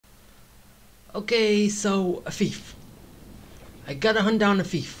Okay, so a thief. I gotta hunt down a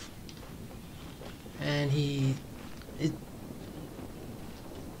thief. And he...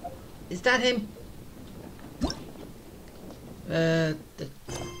 Is that him?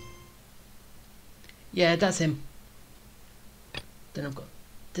 Yeah, that's him. Then I've got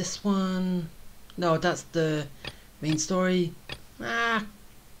this one. No, that's the main story. Ah.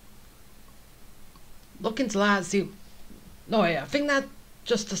 Look into that, see. No, yeah, I think that's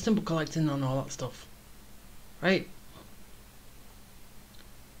just a simple collecting on all that stuff. Right?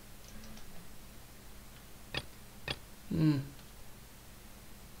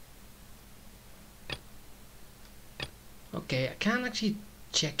 Okay, I can't actually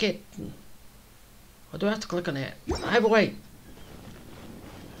check it. Or do I have to click on it? Either way.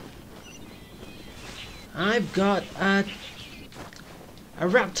 I've got a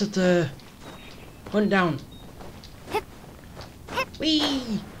raptor to hunt down.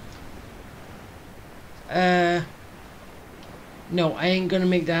 Whee! No, I ain't gonna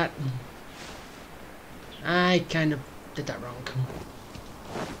make that. I kind of did that wrong.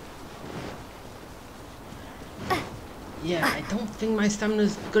 Yeah, I don't think my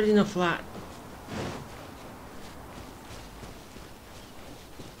stamina's good enough for that.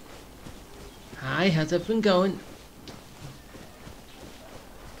 Hi, how's everything going?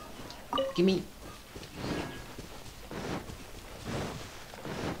 Gimme.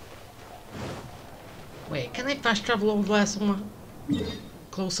 Wait, can I fast travel over there somewhere?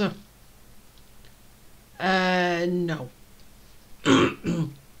 Closer? No.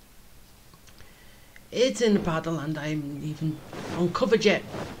 It's in the part of the land I haven't even uncovered yet.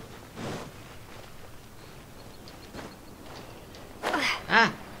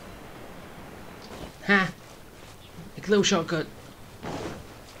 Ah! Ha! Like a little shortcut.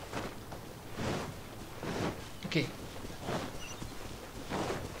 Okay.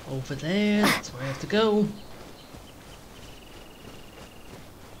 Over there, that's where I have to go.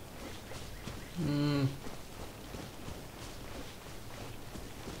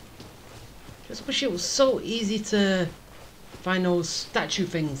 Just wish it was so easy to find those statue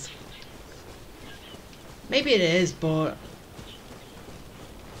things. Maybe it is, but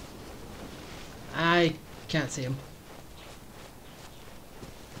I can't see them.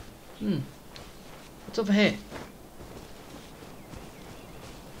 What's over here?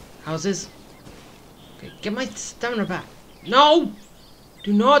 Houses. Okay, get my stamina back. No!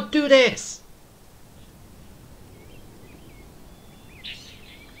 Do not do this!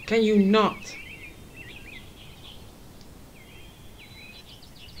 Can you not?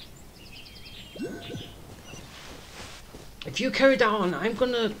 If you carry that on, I'm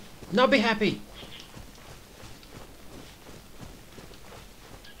gonna not be happy.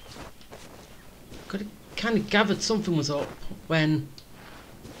 Could have kind of gathered something was up when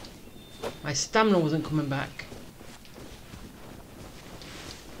my stamina wasn't coming back.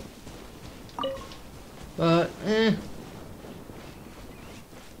 But,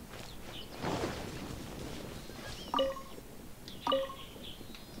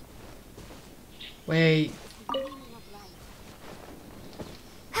 Wait.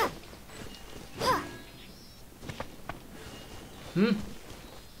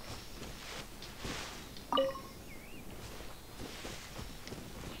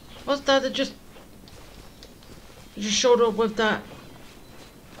 What's that? It just showed up with that.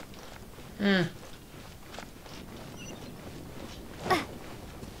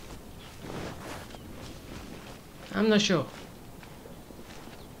 I'm not sure.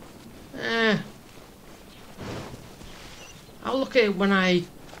 I'll look at it when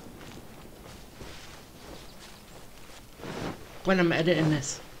I'm editing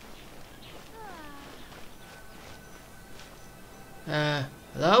this.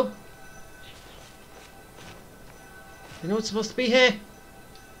 Hello? You know what's supposed to be here?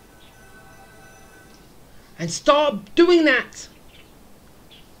 And stop doing that!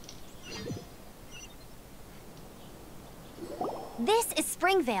 This is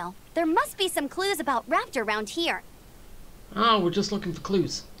Springvale. There must be some clues about Raptor around here. Oh, we're just looking for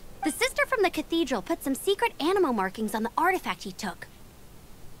clues. The sister from the cathedral put some secret animal markings on the artifact he took.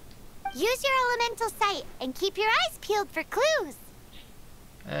 Use your elemental sight and keep your eyes peeled for clues.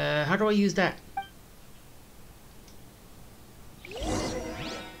 How do I use that?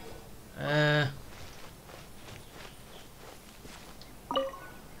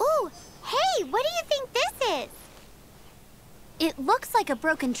 Ooh, hey, what do you think this is? It looks like a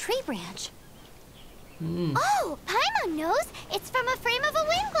broken tree branch. Oh, Paimon knows. It's from a frame of a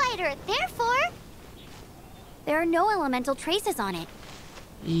wind glider. Therefore, there are no elemental traces on it.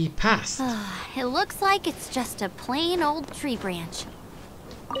 He passed. It looks like it's just a plain old tree branch.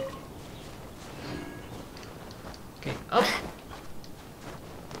 Up.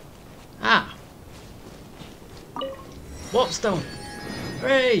 Ah. Warp stone.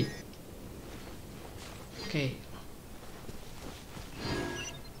 Hooray. Okay.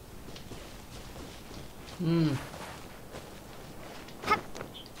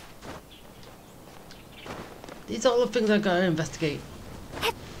 These are all the things I gotta investigate.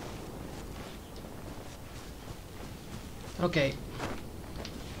 Okay.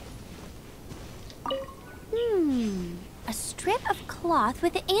 A strip of cloth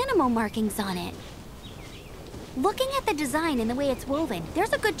with animal markings on it. Looking at the design and the way it's woven,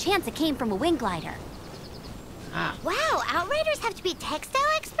 there's a good chance it came from a wing glider. Ah. Wow, Outriders have to be textile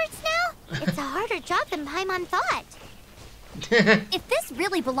experts now? It's a harder job than Paimon thought. If this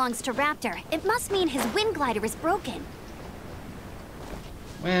really belongs to Raptor, it must mean his wind glider is broken.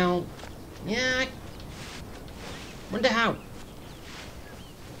 Well, yeah. Wonder how.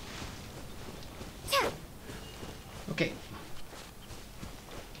 Okay.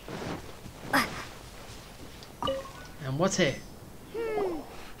 And what's here? How do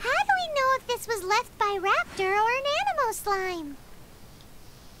we know if this was left by Raptor or an Animo slime?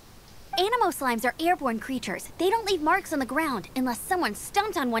 Animo slimes are airborne creatures. They don't leave marks on the ground unless someone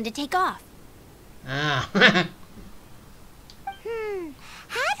stomped on one to take off. Ah. How do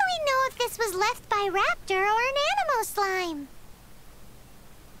we know if this was left by Raptor or an Animo slime?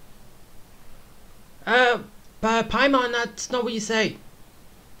 Paimon, that's not what you say.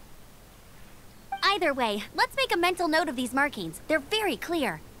 Either way, let's make a mental note of these markings. They're very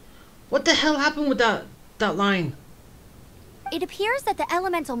clear. What the hell happened with that line? It appears that the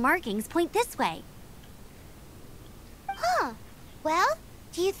elemental markings point this way. Huh. Well,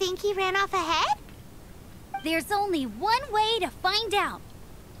 do you think he ran off ahead? There's only one way to find out.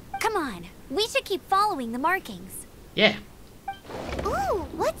 Come on, we should keep following the markings. Yeah. Ooh,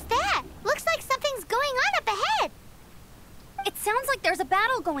 what's that? Looks like something's going on up ahead. It sounds like there's a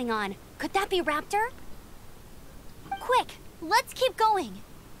battle going on. Could that be Raptor? Quick, let's keep going.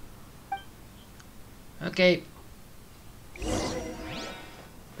 Okay.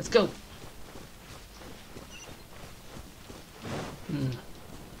 Let's go.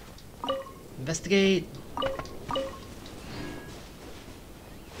 Investigate.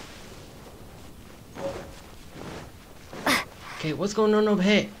 Okay, what's going on over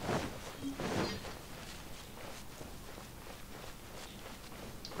here?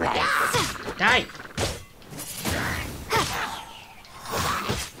 Die!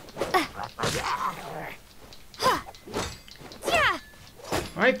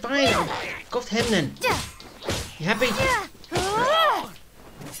 Alright, fine. I'll go to him then. You happy?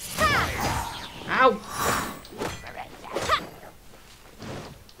 Ow!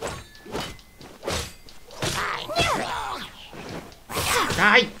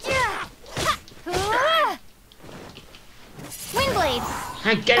 Die! Windblade!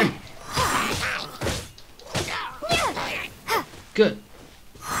 Hey, get him! Good.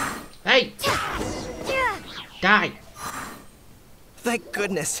 Hey! Die! Thank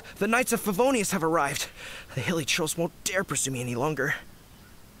goodness, the Knights of Favonius have arrived. The hilly trolls won't dare pursue me any longer.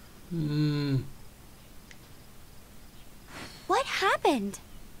 What happened?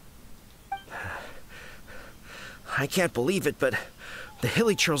 I can't believe it, but the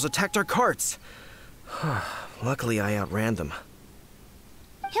hilly trolls attacked our carts. Luckily, I outran them.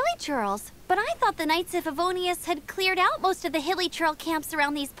 Hilly Churls? But I thought the Knights of Favonius had cleared out most of the hilly trail camps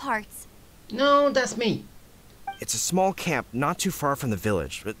around these parts. No, that's me. It's a small camp not too far from the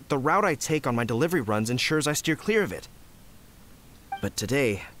village. The route I take on my delivery runs ensures I steer clear of it. But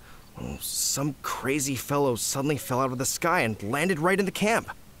today, some crazy fellow suddenly fell out of the sky and landed right in the camp.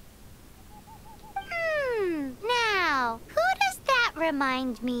 Now, who does that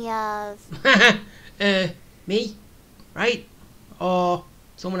remind me of? Me? Right? Or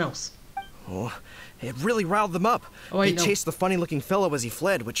someone else? Oh, it really riled them up. Oh, wait, they no. chased the funny-looking fellow as he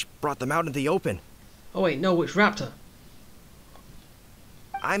fled, which brought them out into the open. Oh wait, no, which Raptor?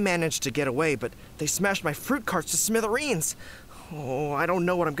 I managed to get away, but they smashed my fruit carts to smithereens. Oh, I don't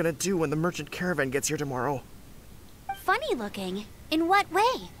know what I'm gonna do when the merchant caravan gets here tomorrow. Funny looking. In what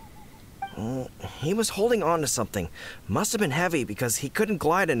way? Oh, he was holding on to something. Must have been heavy because he couldn't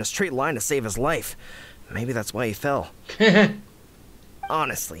glide in a straight line to save his life. Maybe that's why he fell.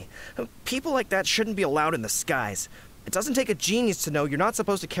 Honestly, people like that shouldn't be allowed in the skies. It doesn't take a genius to know you're not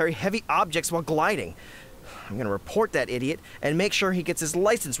supposed to carry heavy objects while gliding. I'm gonna report that idiot and make sure he gets his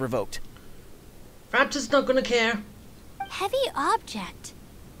license revoked. Raptor's not gonna care. Heavy object?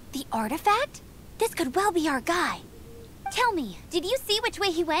 The artifact? This could well be our guy. Tell me, did you see which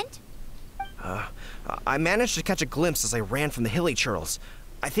way he went? I managed to catch a glimpse as I ran from the hilly churls.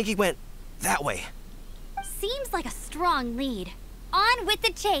 I think he went that way. Seems like a strong lead. On with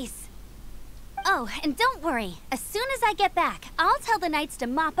the chase. Oh, and don't worry. As soon as I get back, I'll tell the knights to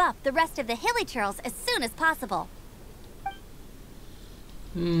mop up the rest of the hilly churls as soon as possible.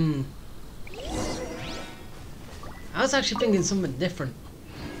 I was actually thinking something different.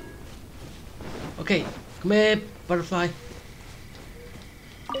 Okay, come here, butterfly.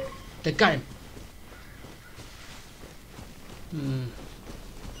 They got him.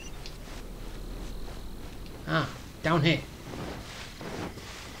 Ah, down here.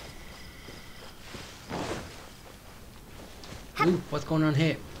 Ooh, what's going on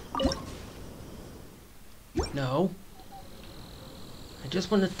here? No. I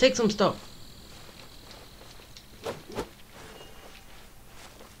just want to take some stuff.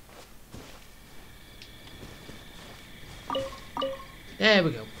 There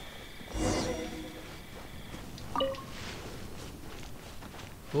we go.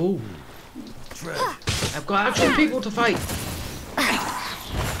 Ooh. I've got actual people to fight.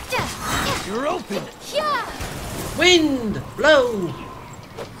 You're open. Wind! Blow!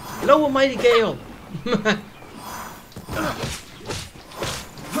 Blow a mighty gale!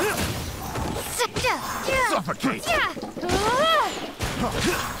 Suffocate.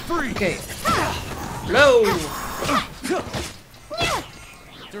 Free. Okay. Blow!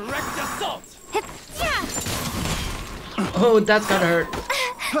 Direct assault. Oh, that's gotta hurt.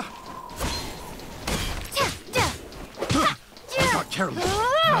 I got careless.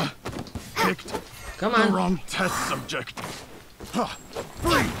 Picked Come the on. wrong test subject.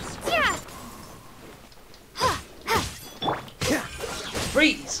 Freeze.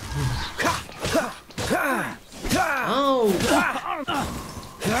 Freeze! Oh!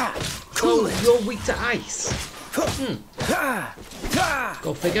 So you're weak to ice.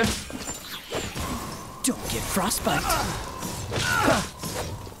 Go figure. Don't get frostbite.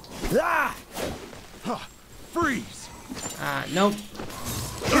 Freeze. Nope.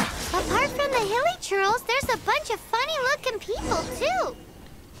 Apart from the hilly churls, there's a bunch of funny-looking people, too.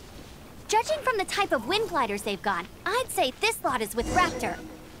 Judging from the type of wind gliders they've got, I'd say this lot is with Raptor.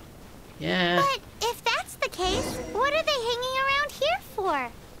 Yeah. But if that's the case, what are they hanging around here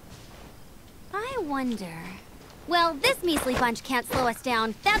for? I wonder... Well, this measly bunch can't slow us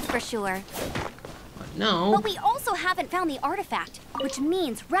down, that's for sure. No. But we also haven't found the artifact, which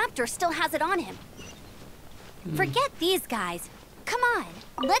means Raptor still has it on him. Forget these guys. Come on,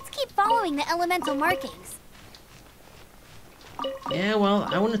 let's keep following the elemental markings. Yeah, well,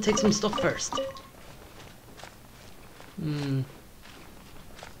 I want to take some stuff first.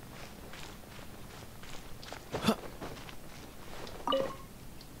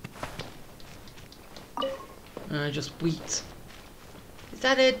 Just wheat. Is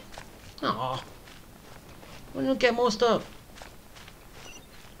that it? Aw. Why don't you get more stuff?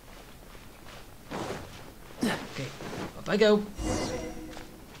 Okay, off I go.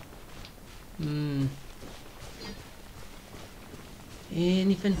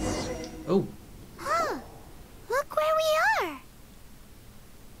 Anything? Oh. Huh. Look where we are.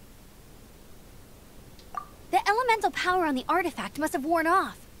 The elemental power on the artifact must have worn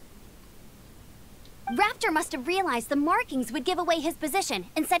off. Raptor must have realized the markings would give away his position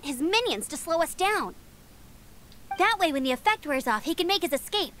and sent his minions to slow us down. That way, when the effect wears off, he can make his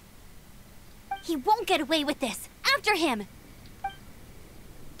escape. He won't get away with this. After him!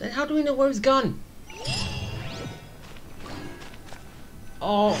 Then how do we know where he's gone?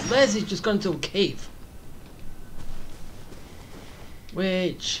 Oh, Leslie's just gone into a cave.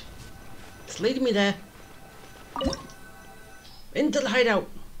 Which... it's leading me there. Into the hideout.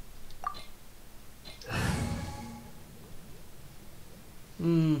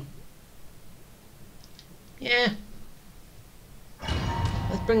 Yeah.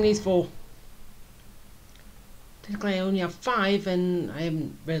 Let's bring these 4. Technically I only have 5 and I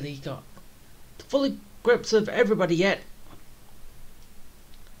haven't really got the fully grips of everybody yet.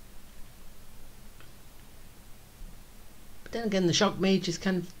 But then again, the shock mage is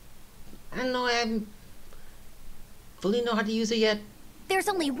kind of... I don't know, I haven't fully know how to use it yet. There's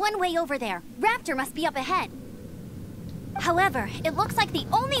only one way over there. Raptor must be up ahead. However, it looks like the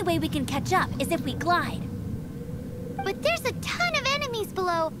only way we can catch up is if we glide. But there's a ton of enemies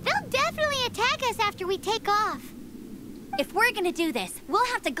below. They'll definitely attack us after we take off. If we're gonna do this, we'll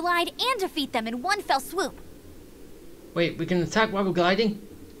have to glide and defeat them in one fell swoop. Wait, we can attack while we're gliding?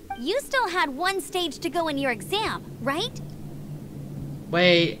 You still had one stage to go in your exam, right?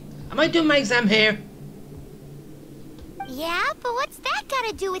 Wait, am I doing my exam here? Yeah, but what's that got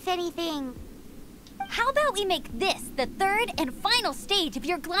to do with anything? How about we make this the third and final stage of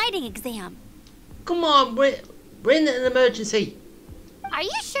your gliding exam? Come on, we're in an emergency. Are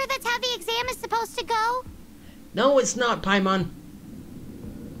you sure that's how the exam is supposed to go? No, it's not, Paimon.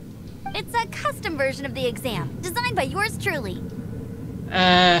 It's a custom version of the exam, designed by yours truly.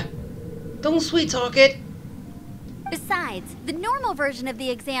 Don't sweet talk it. Besides, the normal version of the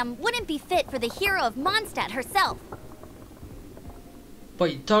exam wouldn't be fit for the hero of Mondstadt herself.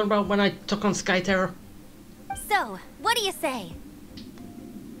 What, you talking about when I took on Skyterror? So, what do you say?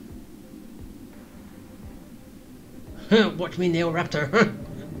 Watch me nail Raptor.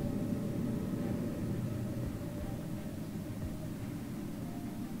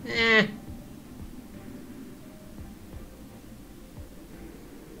 Eh.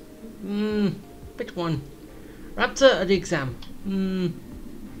 Which one? Raptor or the exam?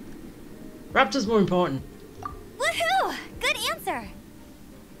 Raptor's more important. Woohoo! Good answer!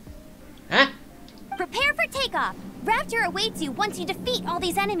 Huh? Prepare for takeoff. Raptor awaits you once you defeat all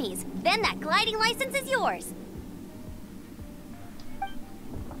these enemies. Then that gliding license is yours.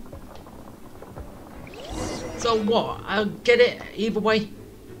 So what? I'll get it either way.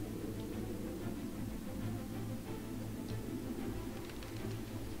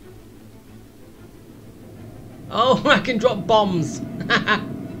 Oh, I can drop bombs.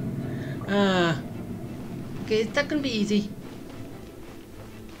 Okay, is that gonna be easy?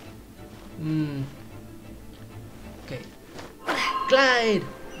 Okay. Glide.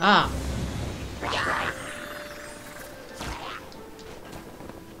 Ah.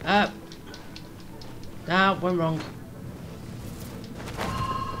 That went wrong.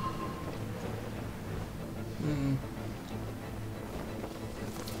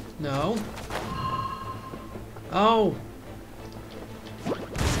 No. Oh.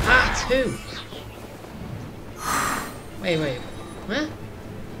 Ah, two. Wait. Huh?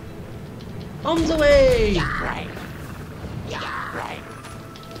 Bombs away!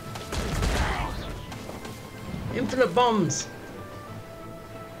 Infinite bombs.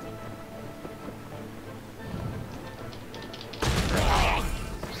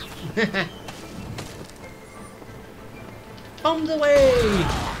 Bombs away!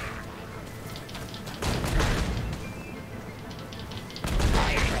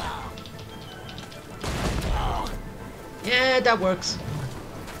 Yeah, that works.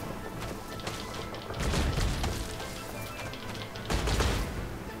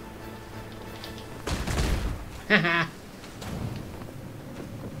 Haha.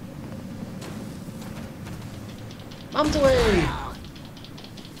 Bombs away!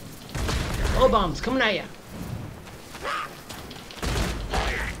 Oh, bombs coming at ya.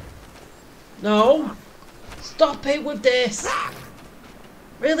 No! Stop it with this!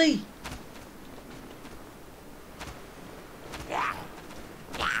 Really?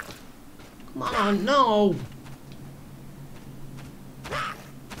 Come on, no!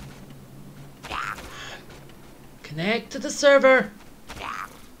 Connect to the server!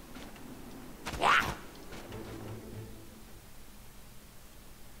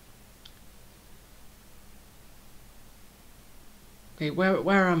 Okay,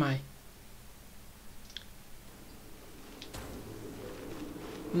 where am I?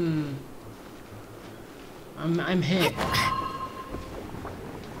 I'm here.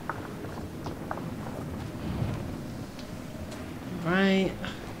 Right.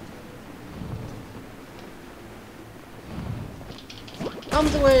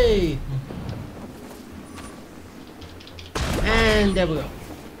 Bombs away! And there we go.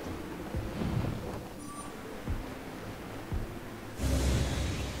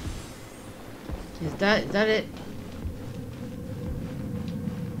 Is that it?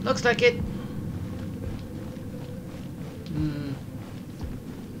 Looks like it.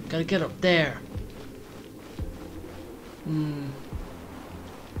 Gotta get up there.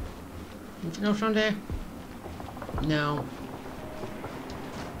 Anything else around there? No.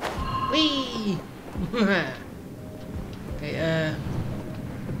 Whee! Okay,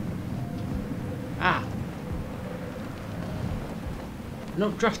 Ah!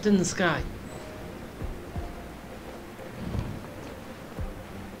 Not draft in the sky.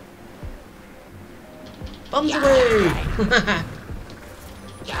 Bombs away!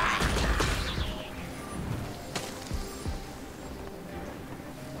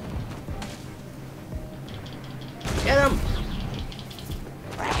 Get him!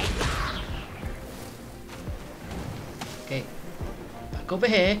 Okay, back over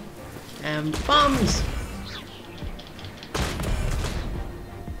here, and bombs!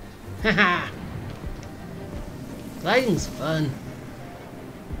 Haha! Gliding's fun.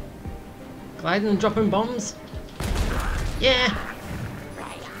 Gliding and dropping bombs? Yeah!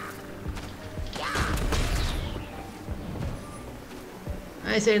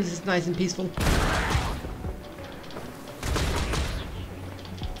 I say this is nice and peaceful.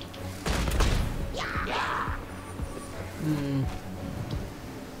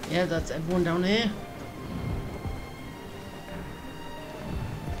 Yeah, that's everyone down here.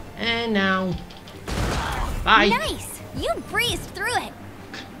 And now. Bye. Nice! You breezed through it.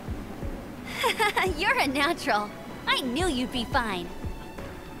 You're a natural. I knew you'd be fine.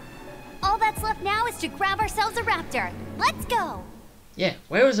 All that's left now is to grab ourselves a raptor. Let's go! Yeah,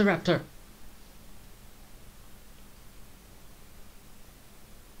 where is the raptor?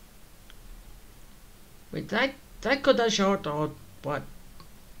 Wait, did I cut that short or what?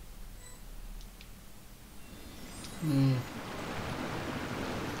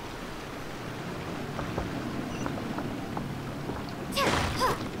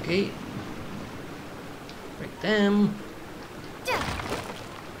 Okay. Break them.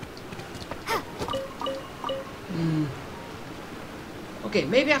 Okay,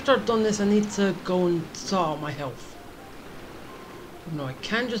 maybe after I've done this I need to go and sort out my health. No, I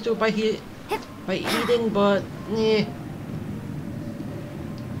can just do it by eating, but yeah.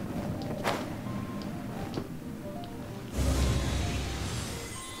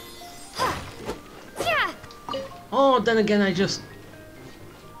 Oh, then again I just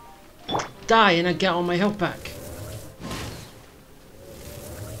die and I get all my health back.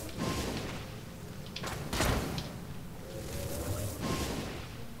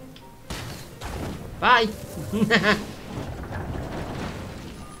 Bye.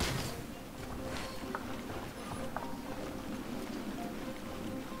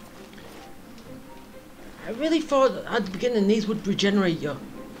 I really thought at the beginning these would regenerate your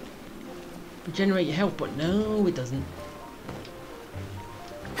health, but no, it doesn't.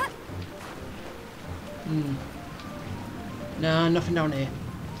 No, nothing down here.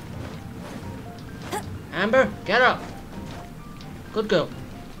 Amber, get up. Good girl.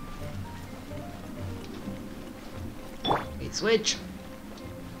 Wait, switch.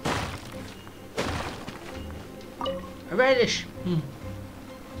 A radish.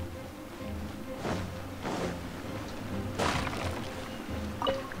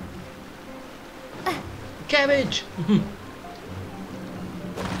 Cabbage.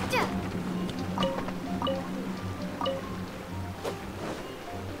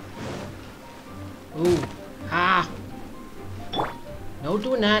 Ooh, ah. No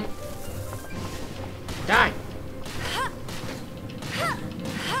doing that. Die.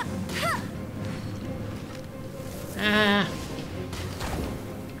 Ah.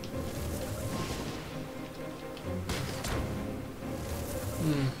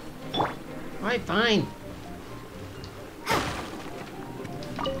 Alright, fine.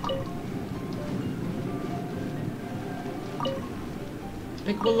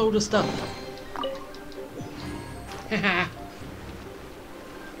 Pick up a load of stuff. Haha.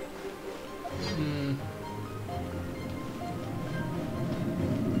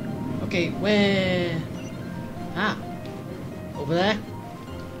 Okay, where? Ah, over there.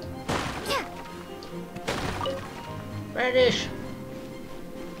 Radish.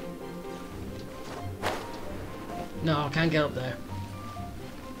 No, I can't get up there.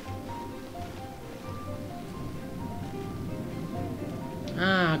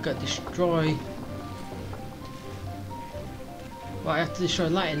 Ah, I got destroy. Well, I have to destroy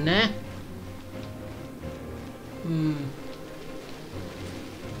that in there.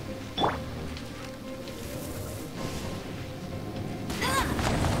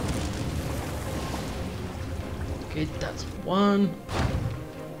 Okay, that's one.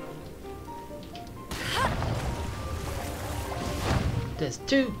 There's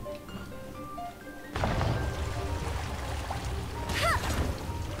two.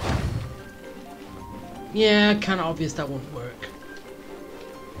 Yeah, kind of obvious that won't work.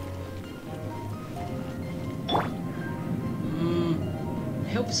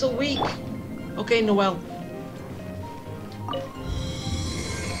 Health is so weak. Okay, Noelle.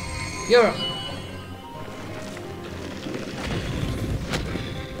 You're up.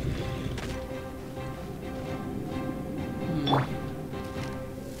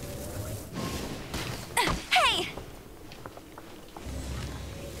 Hey!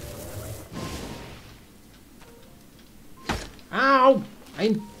 Ow!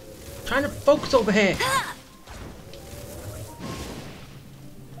 I'm trying to focus over here.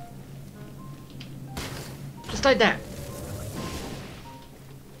 Just like that.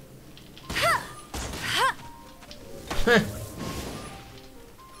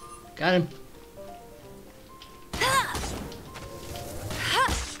 Got him.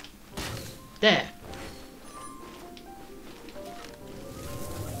 There.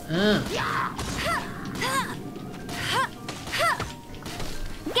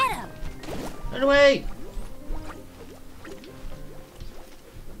 Get him! Run away!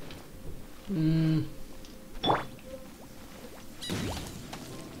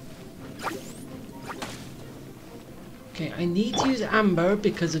 I need to use Amber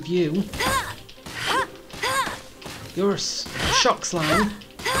because of you. You're a shock slime.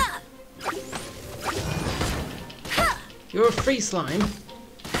 You're a free slime.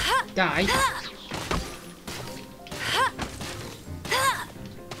 Die.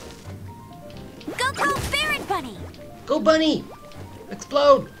 Go, Baron Bunny! Go, Bunny!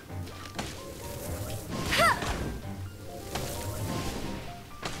 Explode!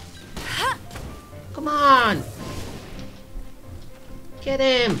 Come on! Get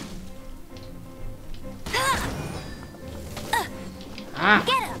him! Ah!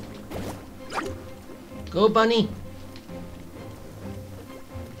 Get him! Go, Bunny!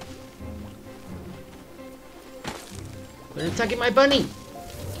 Quit attacking my bunny!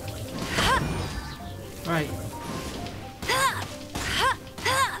 Right.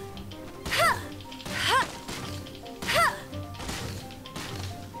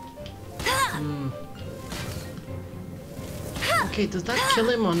 Okay, does that kill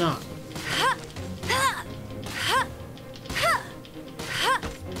him or not?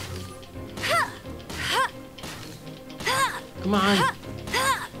 Come on.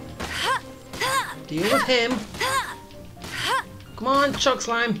 Deal with him. Come on, Chuck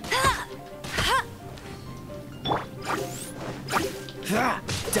Slime.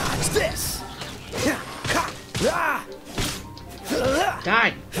 Dodge this!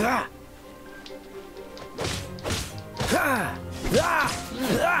 Die.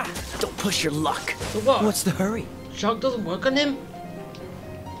 Don't push your luck. So what? What's the hurry? Shock doesn't work on him?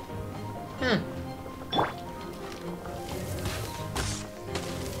 Huh.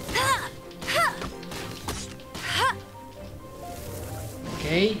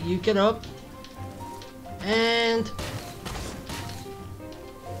 Okay, you get up. And...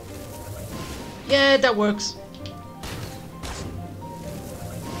 yeah, that works.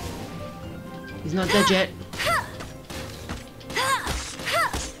 He's not dead yet.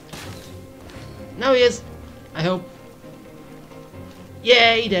 Now he is. I hope.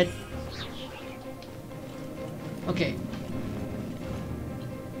 Yeah, he did. Okay.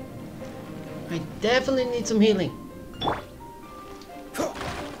 I definitely need some healing.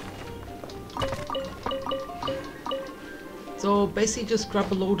 So basically just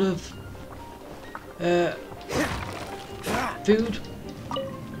grab a load of food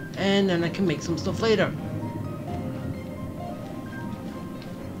and then I can make some stuff later.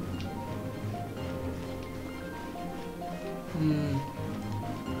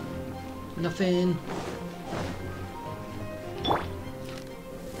 Nothing.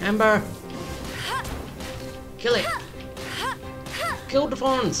 Amber! Kill it! Kill the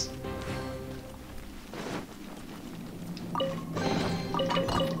fawns!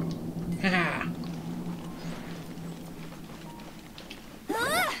 Haha!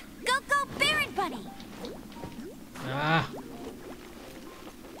 Go, Baron Bunny! Ah!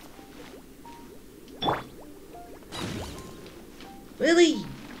 Really?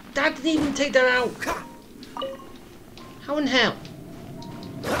 That didn't even take that out! How in hell?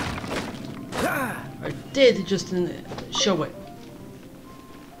 I did, it just didn't show it.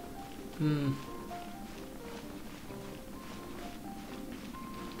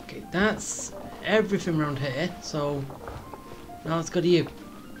 Okay, that's everything around here, so now let's go to you.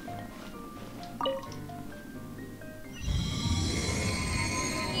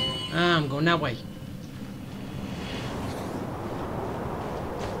 I'm going that way.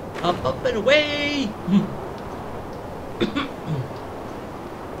 Up and away!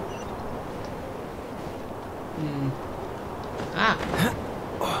 Ah!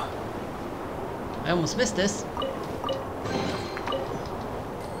 I almost missed this.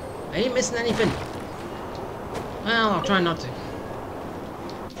 I ain't missing anything. Well, I'll try not to.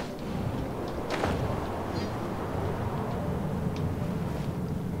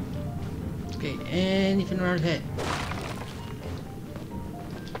 Okay, anything around here?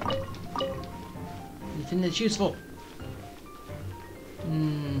 Anything that's useful?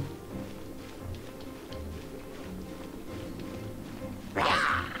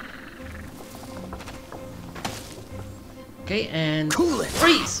 Okay, and Cool it.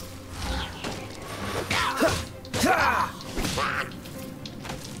 freeze!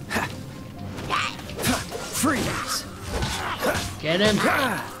 Freeze! Get him!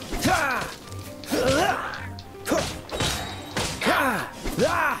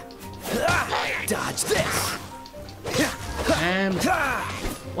 Dodge this! And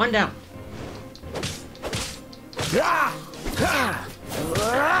one down.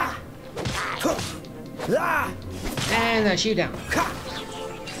 And I shoot down.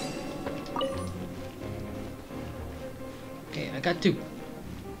 Okay, I got two.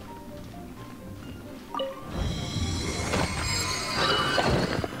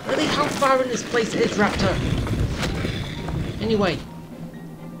 far in this place is Raptor? Anyway.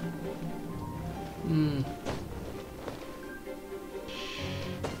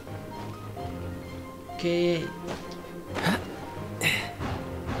 Okay.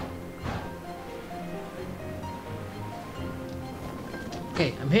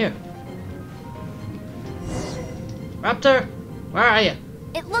 Okay, I'm here. Raptor, where are you?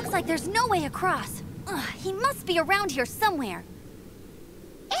 It looks like there's no way across. Ugh, he must be around here somewhere.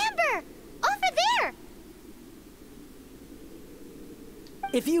 Amber! Over there!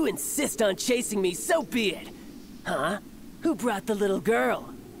 If you insist on chasing me, so be it. Huh? Who brought the little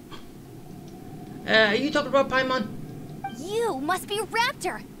girl? Are you talking about Paimon? You must be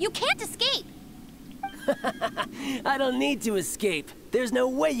Raptor. You can't escape. I don't need to escape. There's no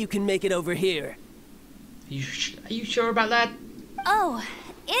way you can make it over here. Are you sure about that? Oh,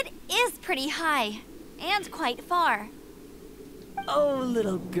 it is pretty high. And quite far. Oh,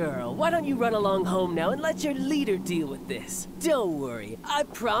 little girl, why don't you run along home now and let your leader deal with this? Don't worry, I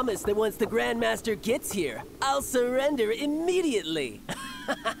promise that once the Grandmaster gets here, I'll surrender immediately.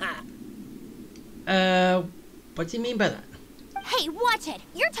 What do you mean by that? Hey, watch it!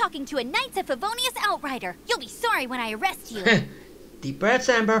 You're talking to a Knights of Favonius outrider. You'll be sorry when I arrest you. Deep breaths,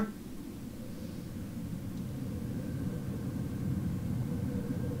 Amber.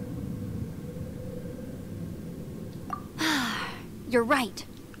 You're right.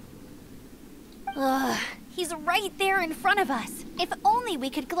 Ugh, he's right there in front of us. If only we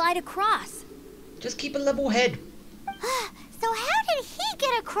could glide across. Just keep a level head. So how did he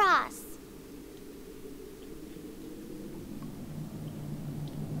get across?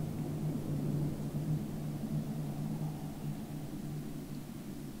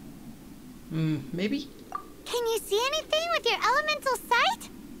 Maybe? Can you see anything with your elemental sight?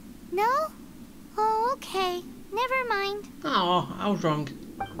 No? Oh, okay. Never mind. Oh, I was wrong.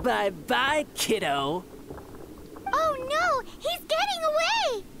 Bye-bye, kiddo. Oh no! He's getting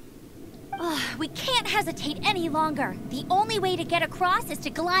away! Ugh, we can't hesitate any longer. The only way to get across is to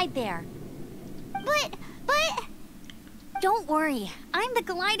glide there. But... Don't worry. I'm the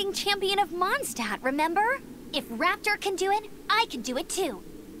gliding champion of Mondstadt, remember? If Raptor can do it, I can do it too.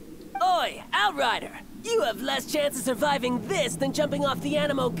 Oi, Outrider! You have less chance of surviving this than jumping off the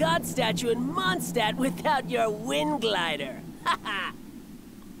Animo God statue in Mondstadt without your wind glider. Haha!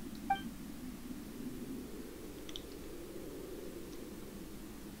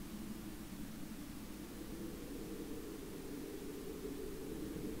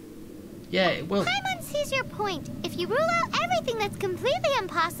 Yeah, it will. Paimon sees your point. If you rule out everything that's completely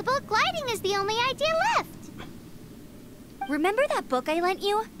impossible, gliding is the only idea left. Remember that book I lent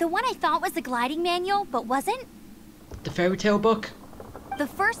you? The one I thought was the gliding manual, but wasn't? The fairy tale book? The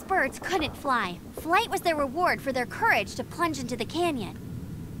first birds couldn't fly. Flight was their reward for their courage to plunge into the canyon.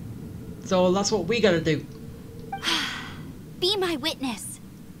 So that's what we gotta do. Be my witness.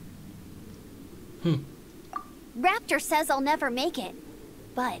 Raptor says I'll never make it.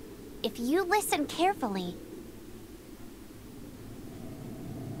 But if you listen carefully...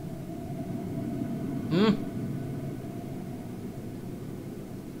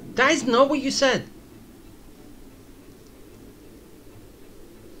 That is not what you said.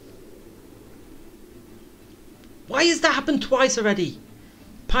 Why has that happened twice already?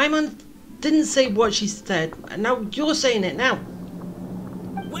 Paimon didn't say what she said, and now you're saying it now.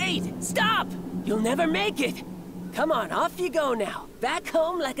 Wait! Stop! You'll never make it! Come on, off you go now. Back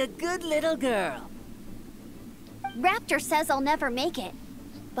home like a good little girl. Raptor says I'll never make it.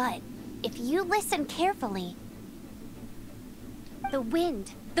 But if you listen carefully...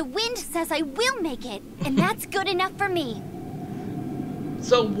 The wind says I will make it, and that's good enough for me.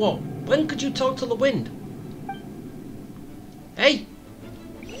 So what? When could you talk to the wind? Hey!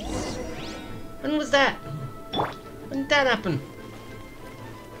 When was that? When did that happen?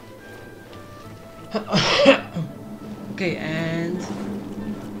 Okay, and...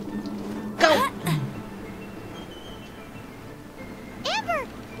 Go! Amber!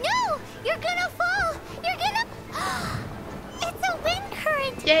 No! You're gonna fall! You're gonna... It's a wind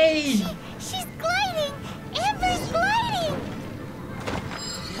current! Yay! She's gliding! Amber's gliding!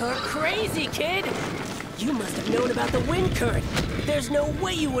 You're crazy, kid! You must have known about the wind current. There's no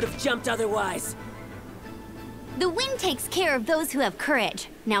way you would have jumped otherwise. The wind takes care of those who have courage.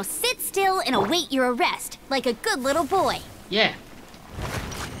 Now sit still and await your arrest, like a good little boy. Yeah.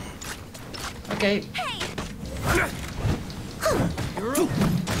 Okay. Hey!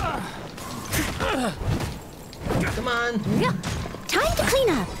 Come on. Time to clean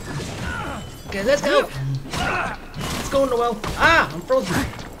up. Okay, let's go. Let's go in the well. Ah, I'm frozen.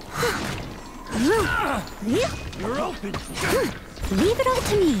 You're open. Leave it all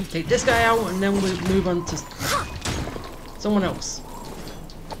to me. Take this guy out and then we'll move on to someone else.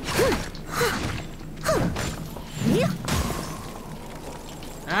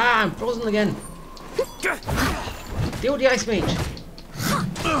 Ah, I'm frozen again. Deal with the Ice Mage.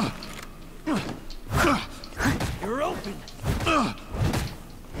 You're open.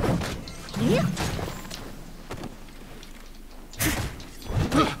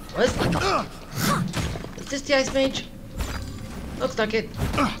 What? Is this the Ice Mage? Looks like it.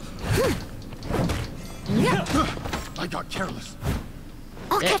 I got careless.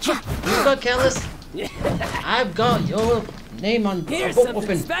 I'll catch you. You got careless. I've got your name on a Here's book something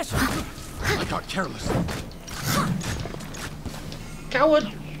open. special. I got careless. Coward.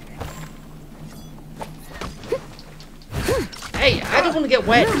 Hey, I don't want to get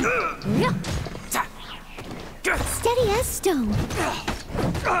wet. Steady as stone.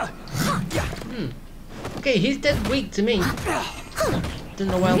 Okay, he's dead weak to me.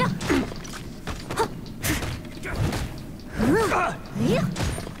 Didn't know well.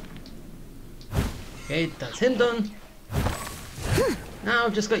 Okay, that's him done. Now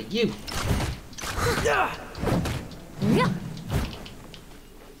I've just got you.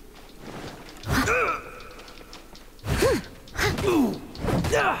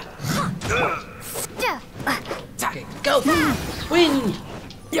 Okay, go! Wind!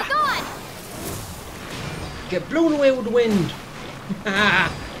 Gone. Get blown away with the wind!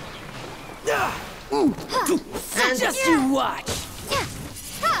 And Just you watch.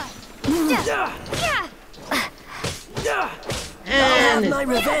 I'll have my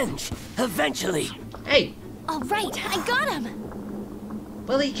revenge. Eventually. Hey, All right, I got him.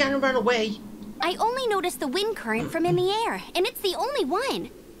 well he can't run away. I only noticed the wind current from in the air, and it's the only one.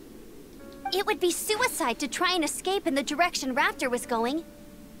 It would be suicide to try and escape in the direction Raptor was going.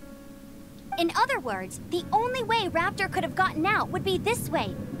 In other words, the only way Raptor could have gotten out would be this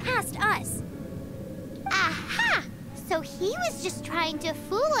way, past us. Aha! So he was just trying to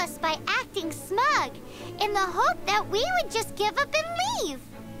fool us by acting smug, in the hope that we would just give up and leave.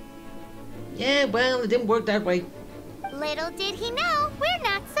 Yeah, well, it didn't work that way. Little did he know, we're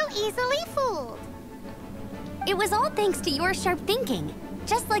not so easily fooled. It was all thanks to your sharp thinking.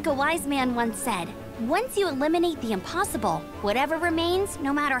 Just like a wise man once said, once you eliminate the impossible, whatever remains,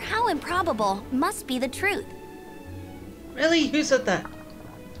 no matter how improbable, must be the truth. Really? Who said that?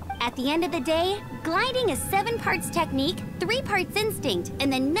 At the end of the day, gliding is 7 parts technique, 3 parts instinct,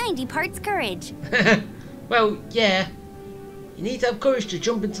 and then 90 parts courage. Well, yeah. You need to have courage to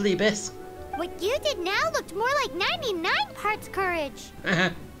jump into the abyss. What you did now looked more like 99 parts courage.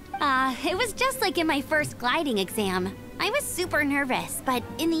 It was just like in my first gliding exam. I was super nervous, but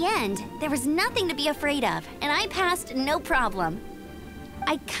in the end, there was nothing to be afraid of, and I passed no problem.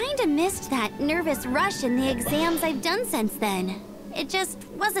 I kinda missed that nervous rush in the exams I've done since then. It just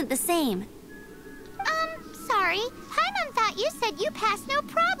wasn't the same. Sorry. Paimon thought you said you passed no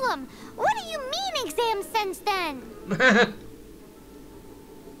problem. What do you mean exams since then?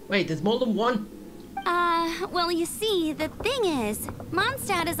 Wait, there's more than one? Well, you see, the thing is,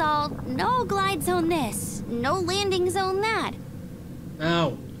 Mondstadt is all no glide zone this, no landing zone that.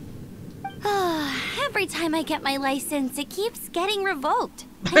 Oh. Every time I get my license, it keeps getting revoked.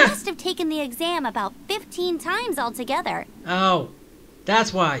 I must have taken the exam about 15 times altogether. Oh.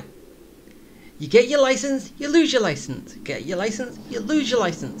 That's why. You get your license, you lose your license. Get your license, you lose your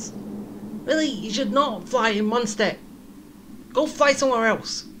license. Really, you should not fly in Mondstadt. Go fly somewhere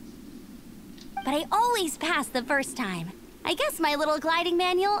else. But I always pass the first time. I guess my little gliding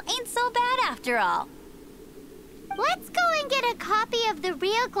manual ain't so bad after all. Let's go and get a copy of the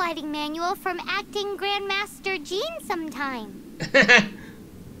real gliding manual from acting Grandmaster Jean sometime.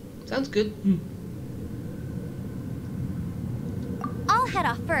 Sounds good. I'll head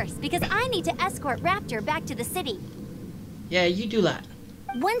off first because I need to escort Raptor back to the city. Yeah, you do that.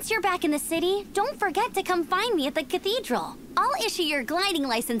 Once you're back in the city, don't forget to come find me at the cathedral. I'll issue your gliding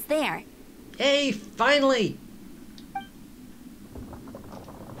license there. Hey, finally!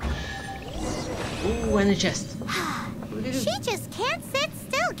 Ooh, and a chest. She just can't sit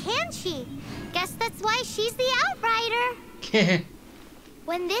still, can she? Guess that's why she's the outrider.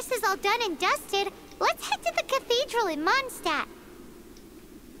 When this is all done and dusted, let's head to the cathedral in Mondstadt.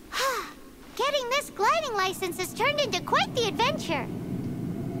 Getting this gliding license has turned into quite the adventure.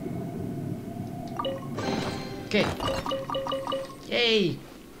 Okay. Yay!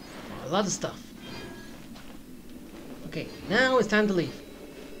 A lot of stuff. Okay, now it's time to leave.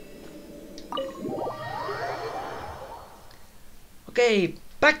 Okay,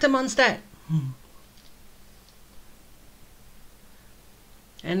 back to Mondstadt.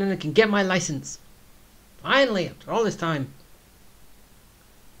 And then I can get my license. Finally, after all this time.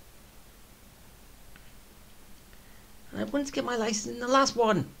 wanted to get my license in the last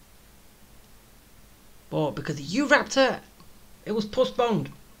one. But because of you, Raptor, it was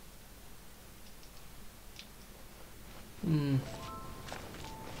postponed.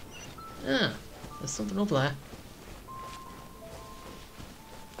 Ah, there's something over there.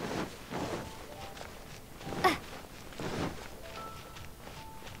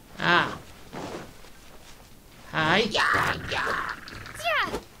 Ah. Hi. Die.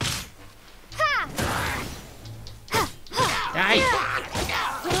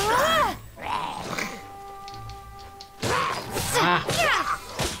 Ah.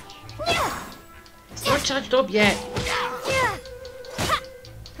 It's not charged up yet.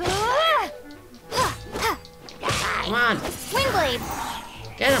 Come on. Windblade.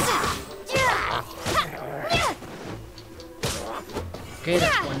 Get him. Okay,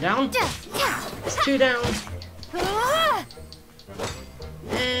 that's one down. That's two down.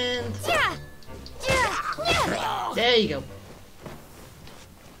 And there you go.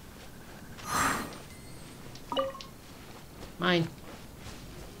 Mine.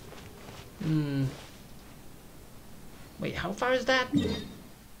 Wait, how far is that?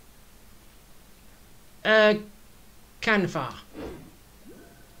 Kind of far.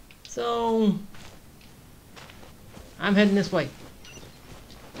 So I'm heading this way.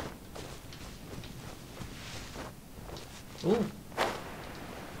 Ooh.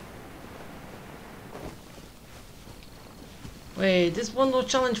 Wait, this is one of those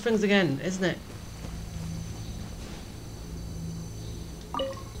challenge things again, isn't it?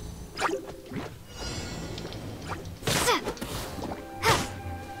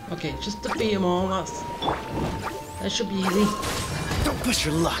 Okay, just defeat them all. That should be easy. Don't push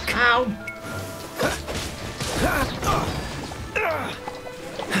your luck. Ow!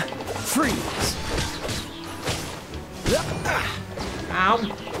 Freeze. Ow!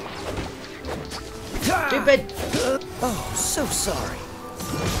 Stupid! Oh, so sorry.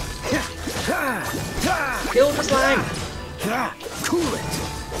 Kill the slime! Cool it.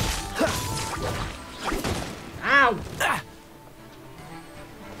 Ow!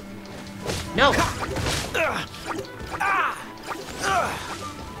 No!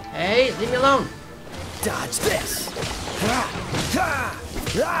 Hey, leave me alone! Dodge this.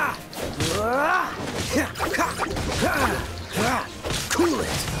 Cool it.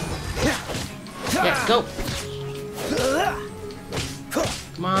 Yeah, go!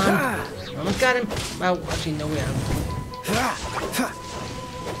 Come on! Almost got him! Well, actually, no, we haven't.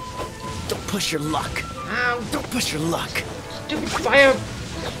 Don't push your luck. Ow! Don't push your luck. Stupid fire!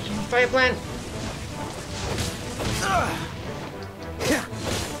 Stupid fire plant!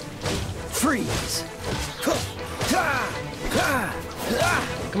 Freeze.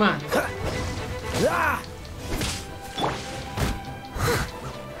 Come on!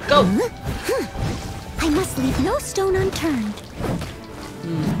 Go! I must leave no stone unturned.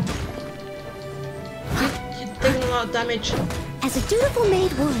 You're taking a lot of damage. As a dutiful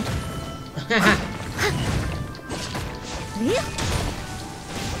maid would.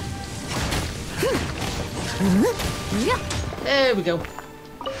 There we go.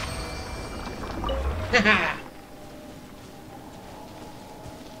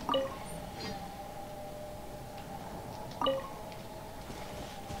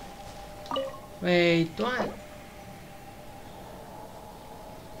 Wait, do I?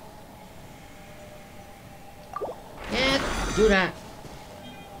 Yeah, do that.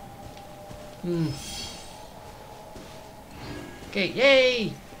 Okay,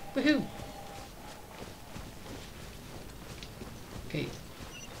 yay! Woohoo! Okay.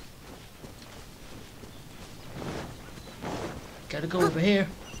 Gotta go over here.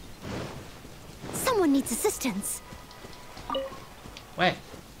 Someone needs assistance. Where?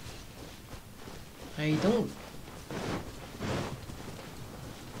 I don't.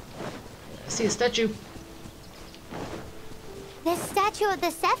 I see a statue. This statue of the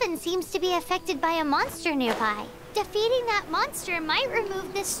Seven seems to be affected by a monster nearby. Defeating that monster might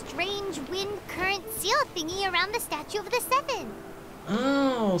remove this strange wind current seal thingy around the statue of the Seven.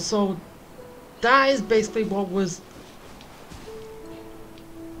 Oh, so that is basically what was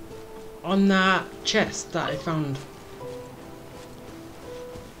on that chest that I found.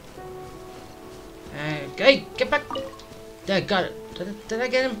 Okay, get back! There, got it. Did I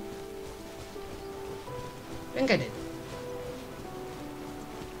get him? I think I did.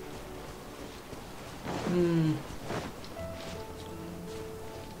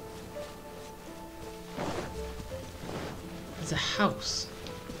 There's a house.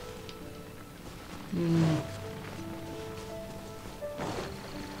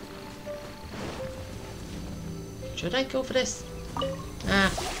 Should I go for this? Ah.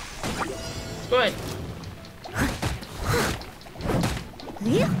 Screw it.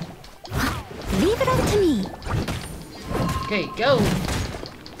 Leave it up to me. Okay, go.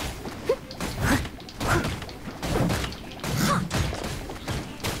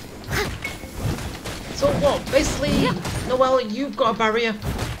 So what? Basically, Noelle, you've got a barrier.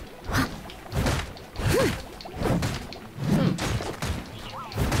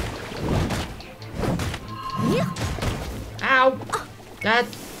 Ow! That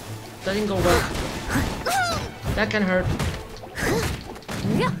didn't go well. That can hurt.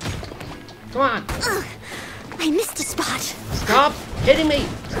 Come on. I missed a spot. Stop hitting me,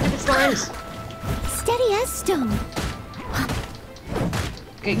 stupid slimes. Steady as stone.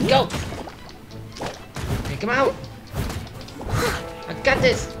 Okay, go. Okay, come out. I got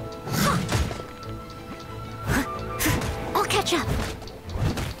this. I'll catch up.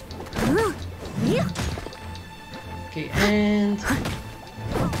 Okay, and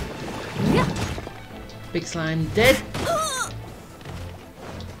big slime dead.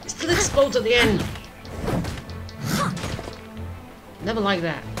 It still explodes at the end. Never like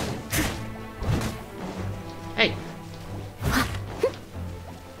that. Hey.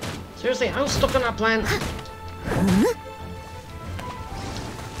 Seriously, I was stuck on that plant.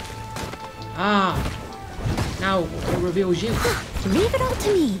 Ah. Now it reveals you. Leave it all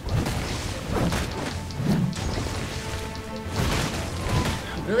to me.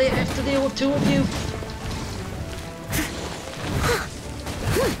 Really, I have to deal with two of you?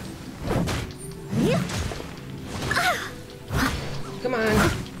 Come on.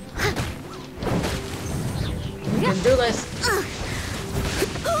 You can do this.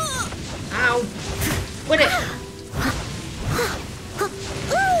 Ow. Quit it.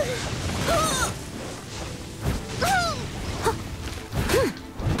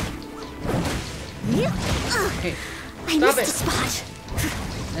 Okay. I Stop missed it. a spot.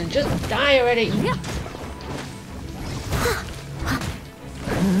 And just die already. Okay.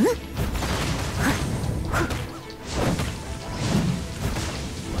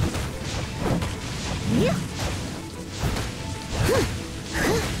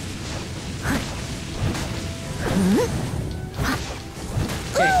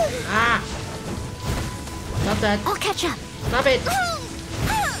 Ah. Stop that. I'll catch up. Stop it.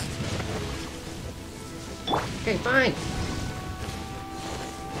 Okay, fine.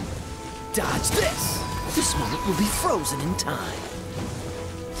 Dodge this. This moment will be frozen in time.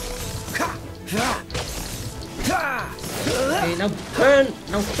 Okay, now burn.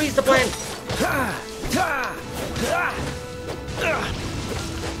 Now freeze the plant.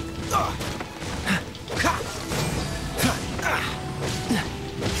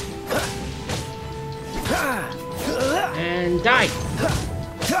 And die.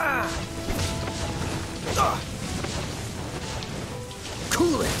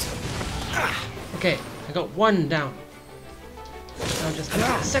 Cool it. Okay, I got one down. Now just get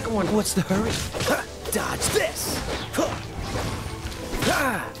the second one. What's the hurry? Dodge this.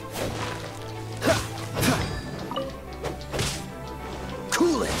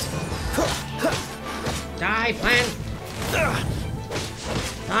 Cool it. Die, plant.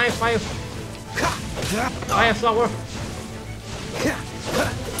 Die, fire. Fire flower.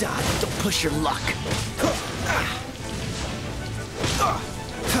 Dodge, don't push your luck.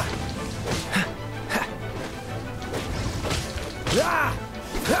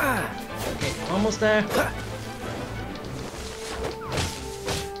 Okay, almost there.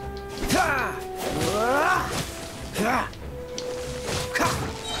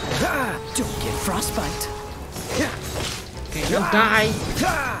 Don't get frostbite. Okay, now die.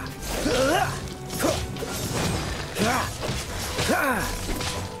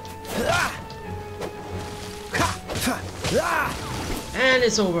 And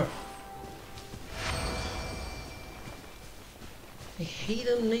it's over. I hate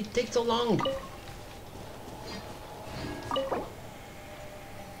them, they take so long.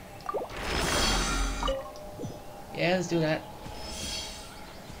 Yeah, let's do that.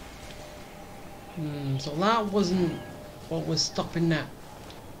 So that wasn't what was stopping that.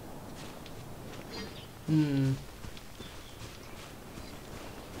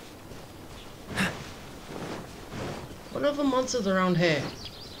 What other monsters around here?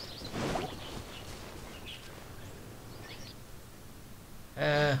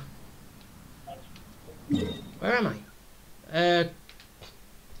 Where am I?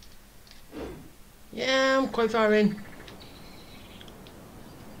 Yeah, I'm quite far in.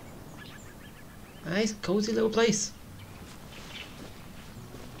 Nice, cozy little place.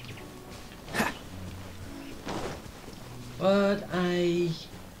 But I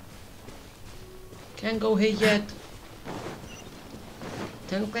can't go here yet.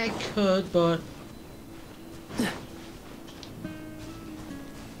 Technically I could, but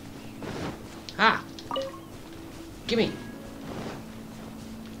Ah! Gimme!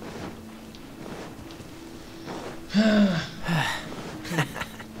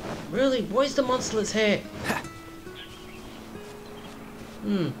 Really? Why's the monsterless here?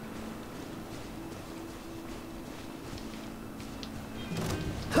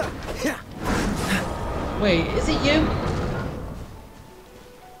 Wait, is it you?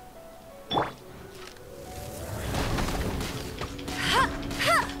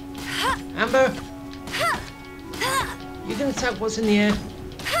 Amber? You can attack what's in the air.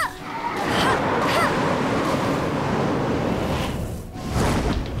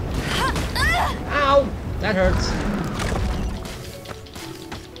 Ow! That hurts.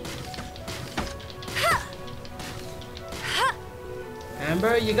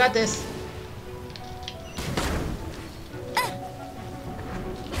 Amber, you got this.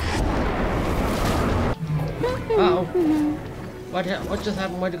 Uh-oh. What just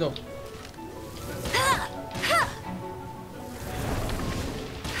happened? Where'd it go?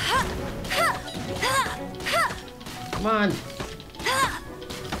 Come on.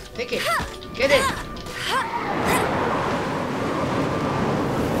 Take it. Get it.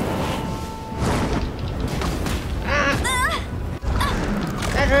 Ah!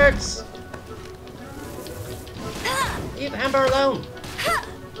 That hurts. Leave Amber alone.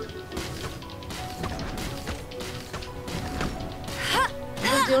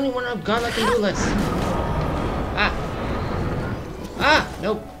 This is the only one I've got that can do this. Ah. Ah!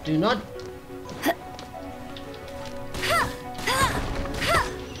 Nope. Do not.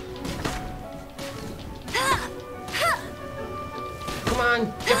 Come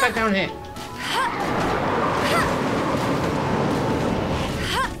on. Get back down here.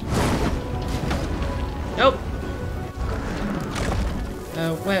 Nope.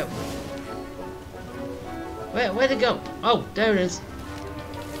 Where'd it go? Oh, there it is.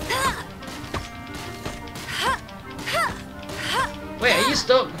 Wait, are you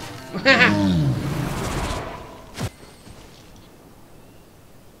stuck?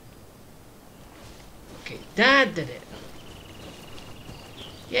 Okay, Dad did it.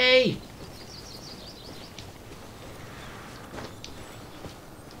 Yay!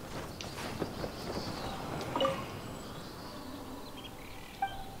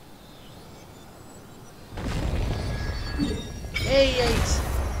 Hey, it's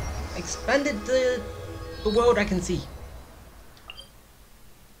expanded the world I can see.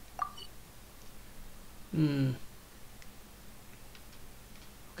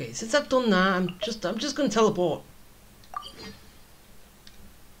 Okay, since I've done that, I'm just gonna teleport.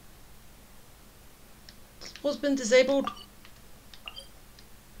 What's been disabled?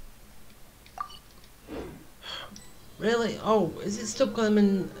 Really? Oh, is it still because I'm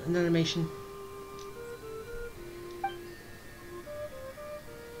in an animation?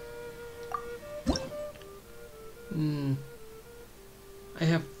 I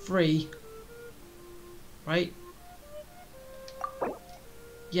have 3. Right?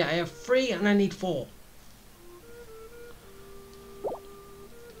 Yeah, I have 3 and I need 4.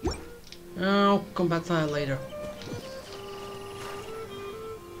 I'll come back to that later.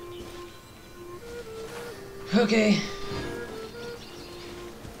 Okay.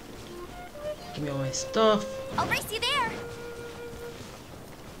 Give me all my stuff. I'll race you there.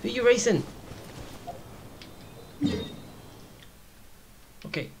 Who you racing?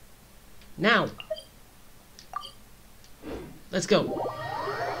 Okay. Now. Let's go.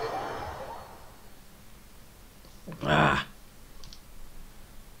 Ah.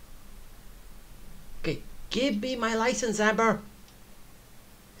 Okay, give me my license, Amber.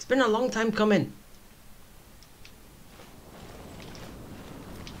 It's been a long time coming.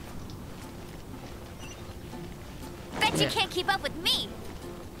 Bet you can't keep up with me.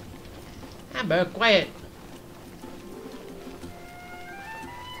 Amber, quiet.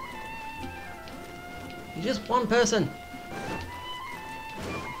 You're just one person.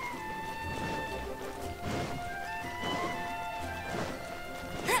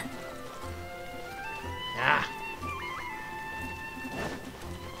 Ah.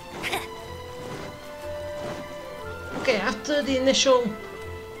 Okay, after the initial...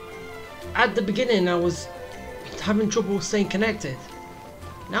 At the beginning I was having trouble staying connected.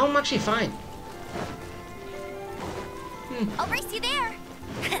 Now I'm actually fine. I'll race you there.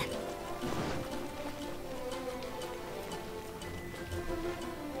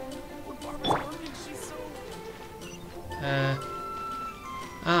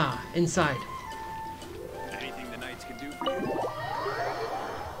 Inside. Anything the knights can do for you?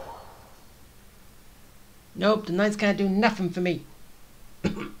 Nope, the knights can't do nothing for me.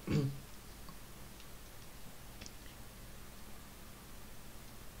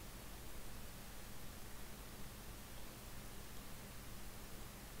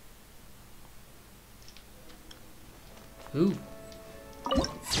 Ooh.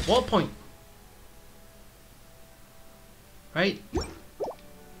 Wall point. Right?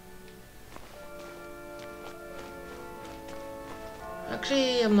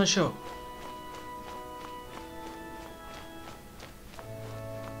 Actually, I'm not sure.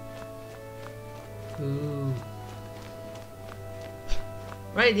 Ooh.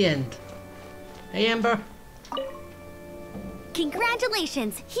 Right at the end. Hey, Amber.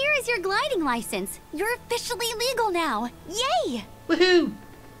 Congratulations! Here is your gliding license. You're officially legal now. Yay! Woohoo!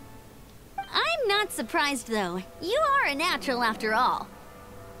 I'm not surprised though. You are a natural after all.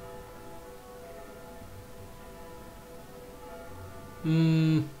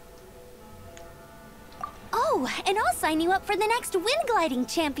 Oh, and I'll sign you up for the next wind gliding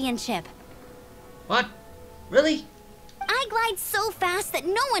championship. What? Really? I glide so fast that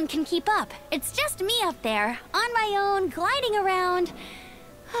no one can keep up. It's just me up there, on my own, gliding around.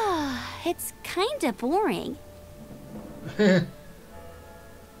 It's kinda boring.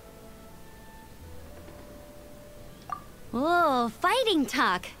 Whoa, fighting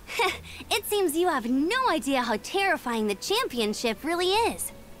talk. It seems you have no idea how terrifying the championship really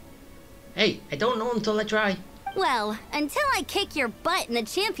is. Hey, I don't know until I try. Well, until I kick your butt in the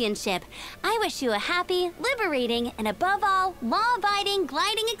championship, I wish you a happy, liberating, and above all, law-abiding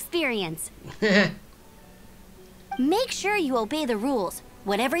gliding experience. Make sure you obey the rules.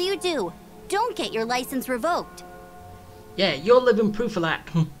 Whatever you do, don't get your license revoked. Yeah, you're living proof of that.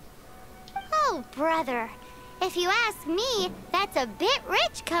 Oh, brother. If you ask me, that's a bit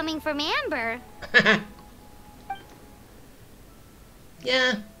rich coming from Amber.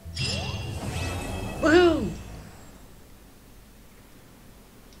 Yeah. Woohoo!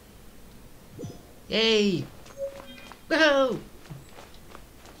 Yay! Woohoo!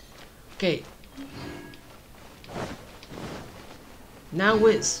 Okay. Now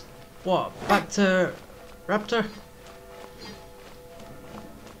it's what? Back to Raptor?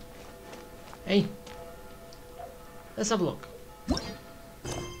 Hey. Let's have a look.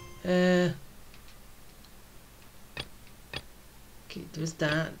 Okay, there's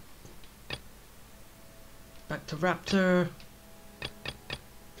that. Back to Raptor.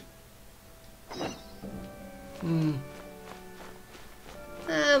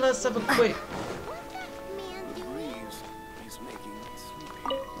 Let's have a quick.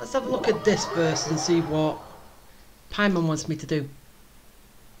 Let's have a look at this first and see what Paimon wants me to do.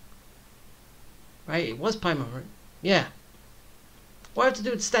 Right, it was Paimon, right? Yeah. What do I have to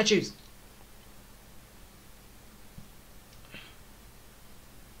do with statues?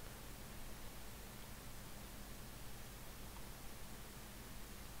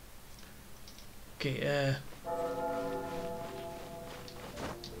 Okay,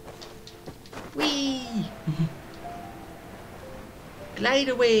 whee! Glide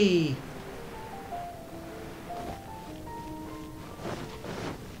away!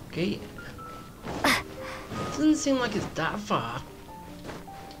 Okay. Doesn't seem like it's that far.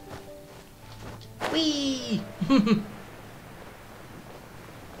 Whee!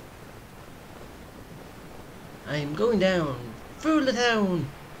 I'm going down through the town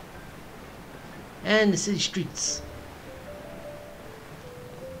and the city streets.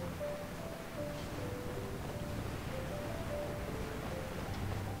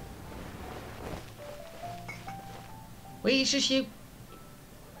 Wait, it's just you.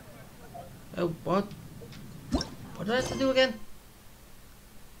 Oh, what? What do I have to do again?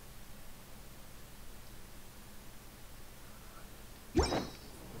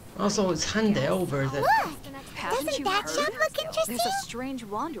 Also, it's handy over that. Look! Haven't Doesn't you that heard? shop look interesting? There's a strange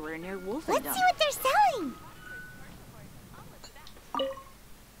wanderer near Wolfendom. Let's see what they're selling.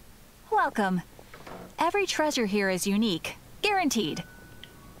 Welcome. Every treasure here is unique. Guaranteed.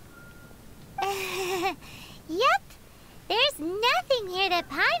 Yep. There's nothing here that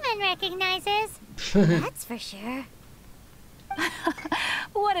Paimon recognizes. That's for sure.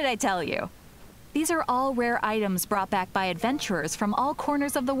 What did I tell you? These are all rare items brought back by adventurers from all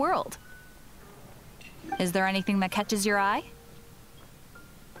corners of the world. Is there anything that catches your eye?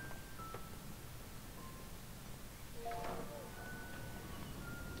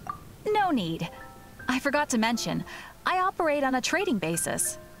 No need. I forgot to mention, I operate on a trading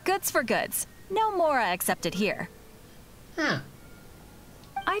basis. Goods for goods. No Mora accepted here. Huh.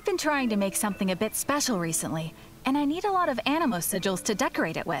 I've been trying to make something a bit special recently, and I need a lot of animo sigils to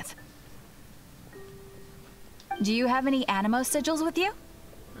decorate it with. Do you have any animo sigils with you?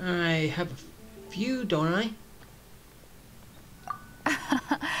 I have a few, don't I?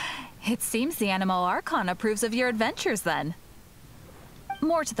 It seems the Animo Archon approves of your adventures then.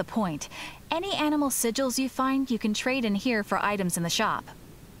 More to the point, any animal sigils you find you can trade in here for items in the shop.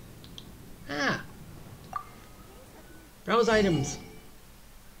 Ah. Browse items.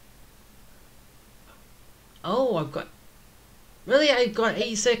 Oh, I've got... Really? I've got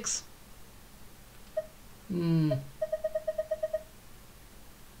 86?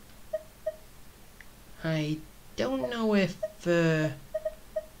 I don't know if...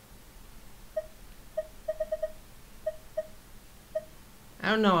 I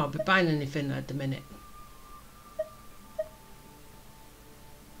don't know, I'll be buying anything at the minute.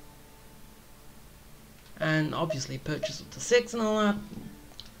 And obviously purchase up to 6 and all that.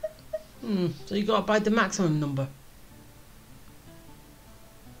 So you gotta buy the maximum number.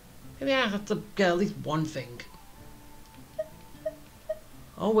 Maybe I have to get at least one thing.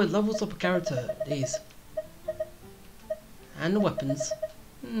 Oh, it levels up a character, these. And the weapons.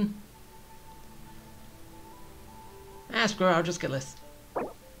 Screw it, I'll just get this.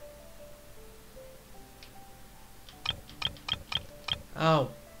 Oh.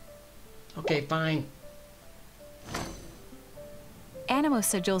 Okay, fine. Animo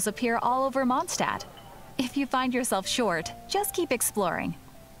sigils appear all over Mondstadt. If you find yourself short, just keep exploring.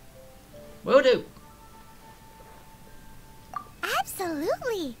 Will do.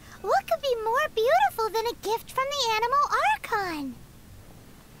 Absolutely. What could be more beautiful than a gift from the Animal Archon?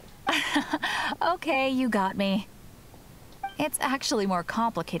 Okay, you got me. It's actually more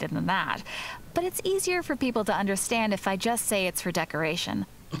complicated than that, but it's easier for people to understand if I just say it's for decoration.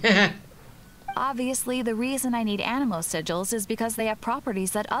 Obviously, the reason I need animo sigils is because they have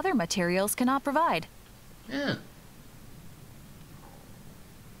properties that other materials cannot provide. Yeah.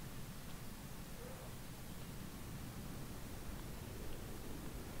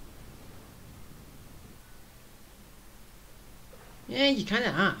 Yeah, you kind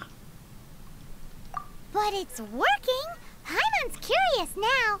of are. But it's working. Paimon's curious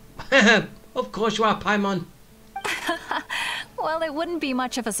now. Of course you are, Paimon. Well, it wouldn't be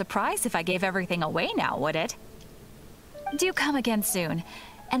much of a surprise if I gave everything away now, would it? Do come again soon,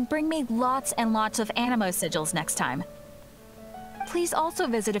 and bring me lots and lots of animo sigils next time. Please also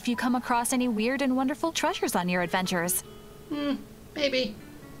visit if you come across any weird and wonderful treasures on your adventures. Maybe.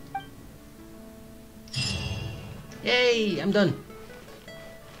 Yay, I'm done.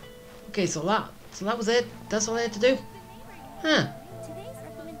 Okay, so that was it. That's all I had to do. Huh.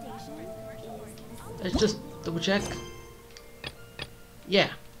 Let's just double check. Yeah.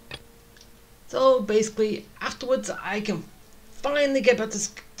 So basically, afterwards, I can finally get back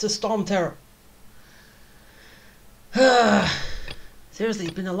to Storm Terror. Seriously,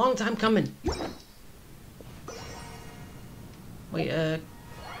 it's been a long time coming. Wait,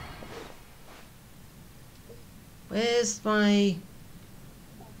 where's my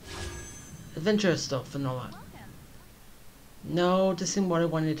adventure stuff and all that? No, this isn't what I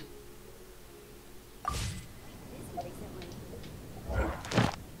wanted.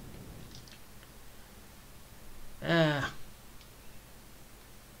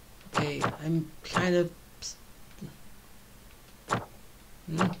 Okay, I'm kind of...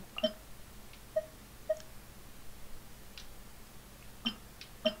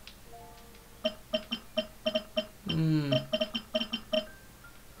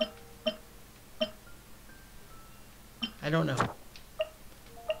 I don't know.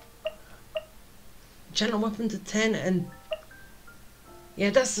 Channel weapon to 10 and... Yeah,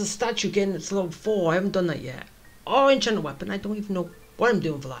 that's the statue getting it's level 4. I haven't done that yet. Oh, enchant weapon. I don't even know what I'm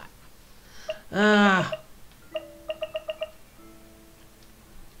doing for that.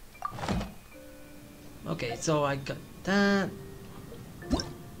 Okay, so I got that.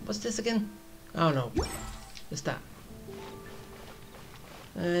 What's this again? Oh no. What's that?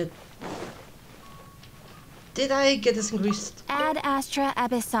 Did I get this increased? Ad Astra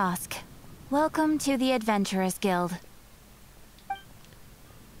Abyssosk. Welcome to the Adventurers Guild.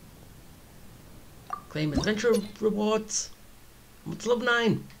 Claim adventure rewards. What's level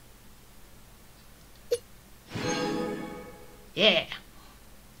 9? Yeah.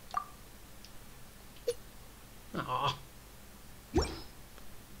 Aww.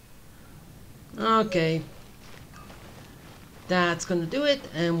 Okay. That's gonna do it,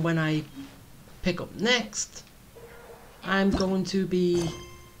 and when I pick up next, I'm going to be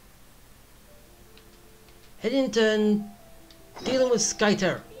heading to dealing with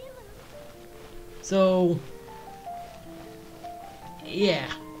Skyter. So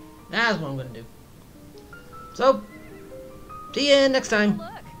yeah, that's what I'm gonna do. So see you next time.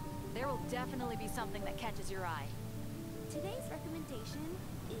 Look, there will definitely be something that catches your eye. Today's recommendation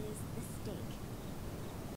is